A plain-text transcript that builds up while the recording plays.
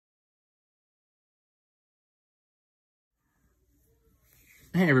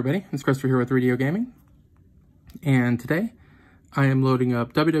Hey everybody, it's Christopher here with Radio Gaming, and today I am loading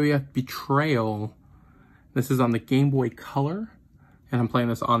up WWF Betrayal. This is on the Game Boy Color, and I'm playing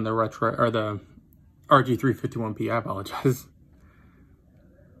this on the the RG351P. I apologize.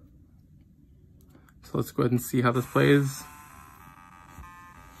 So let's go ahead and see how this plays.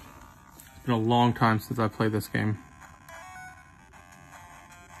 It's been a long time since I played this game.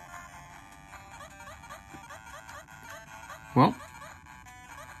 Well,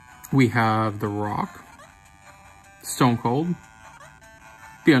 we have The Rock, Stone Cold,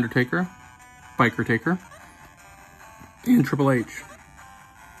 The Undertaker, Biker Taker, and Triple H.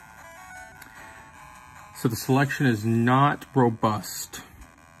 So the selection is not robust.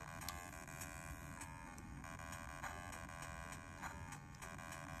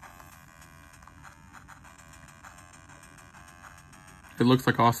 It looks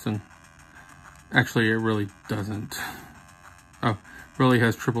like Austin. Actually, it really doesn't. Oh, really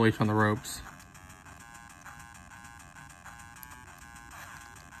has Triple H on the ropes.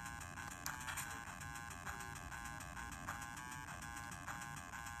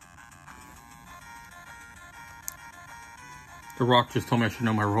 The Rock just told me I should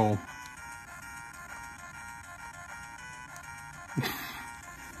know my role.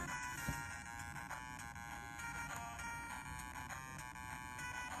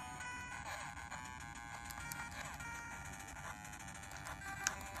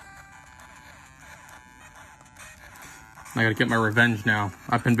 I gotta get my revenge now.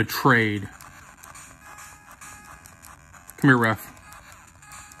 I've been betrayed. Come here, ref.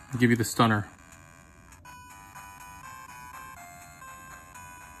 I'll give you the stunner.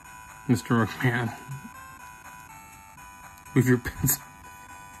 Mr. McMahon. Move your pins.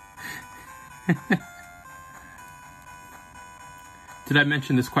 Did I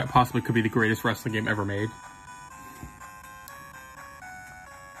mention this quite possibly could be the greatest wrestling game ever made?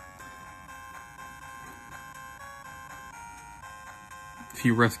 If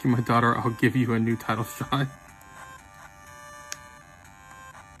you rescue my daughter, I'll give you a new title shot.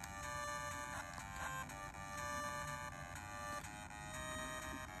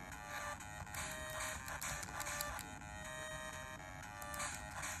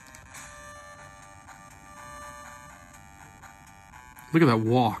 Look at that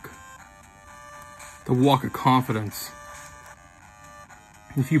walk. The walk of confidence.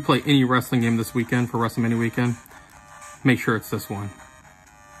 If you play any wrestling game this weekend for WrestleMania weekend, make sure it's this one.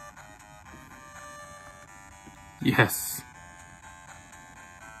 Yes.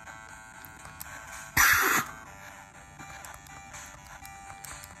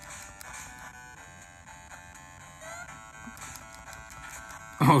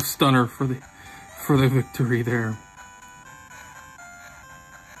 Oh, stunner for the victory there.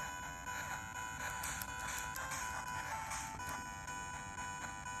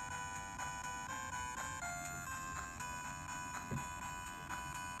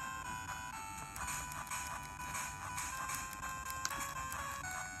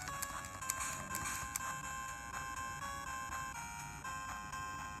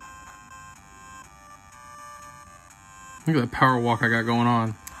 Look at that power walk I got going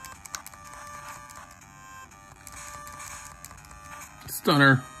on.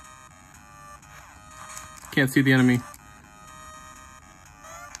 Stunner. Can't see the enemy.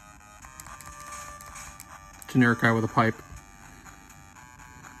 Generic guy with a pipe.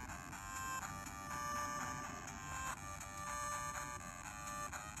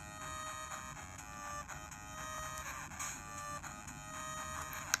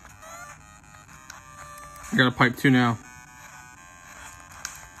 I got a pipe too now.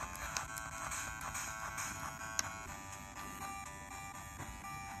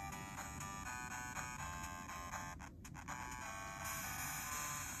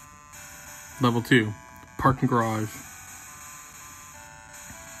 Level 2, parking garage.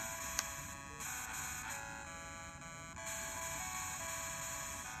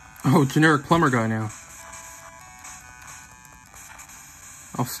 Oh, generic plumber guy now.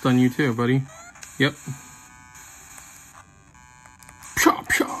 I'll stun you too, buddy. Yep. Pshaw,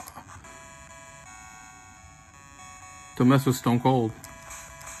 pshaw. Don't mess with Stone Cold.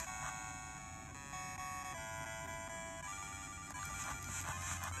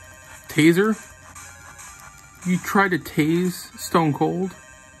 Taser? You tried to tase Stone Cold?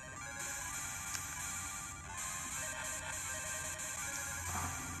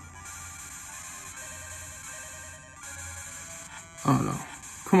 Oh no.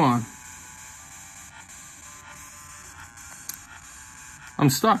 Come on. I'm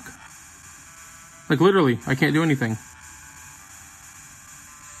stuck. Like literally, I can't do anything.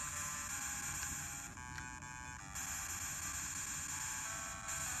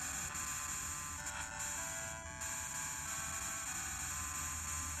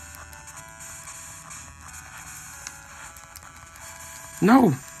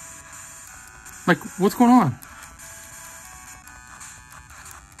 No. Like, what's going on?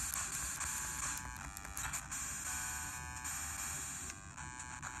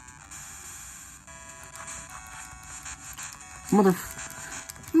 Mother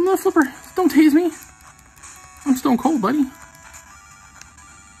flipper, don't tase me. I'm stone cold, buddy.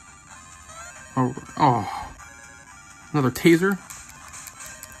 Oh, another taser.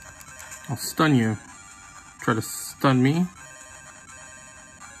 I'll stun you. Try to stun me.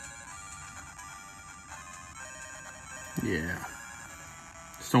 Yeah.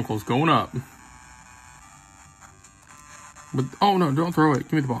 Stone cold's going up. But, oh no, don't throw it.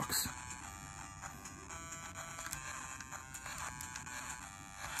 Give me the box.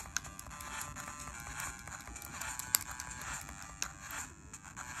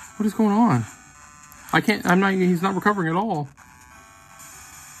 What is going on? He's not recovering at all.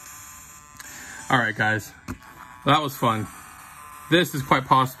 Alright guys, that was fun. This is quite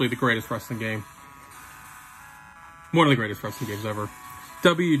possibly the greatest wrestling game. One of the greatest wrestling games ever.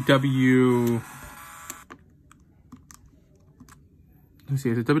 Let me see,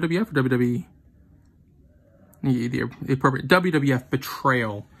 is it WWF or WWE? The appropriate WWF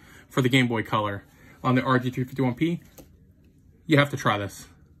Betrayal for the Game Boy Color on the RG351P. You have to try this.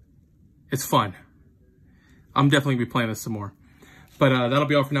 It's fun. I'm definitely going to be playing this some more. But that'll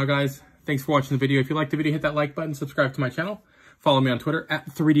be all for now, guys. Thanks for watching the video. If you liked the video, hit that like button, subscribe to my channel. Follow me on Twitter at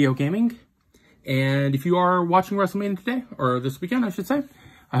 3DO Gaming. And if you are watching WrestleMania today, or this weekend, I should say,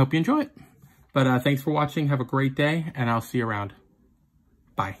 I hope you enjoy it. But thanks for watching. Have a great day, and I'll see you around.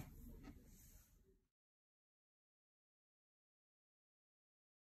 Bye.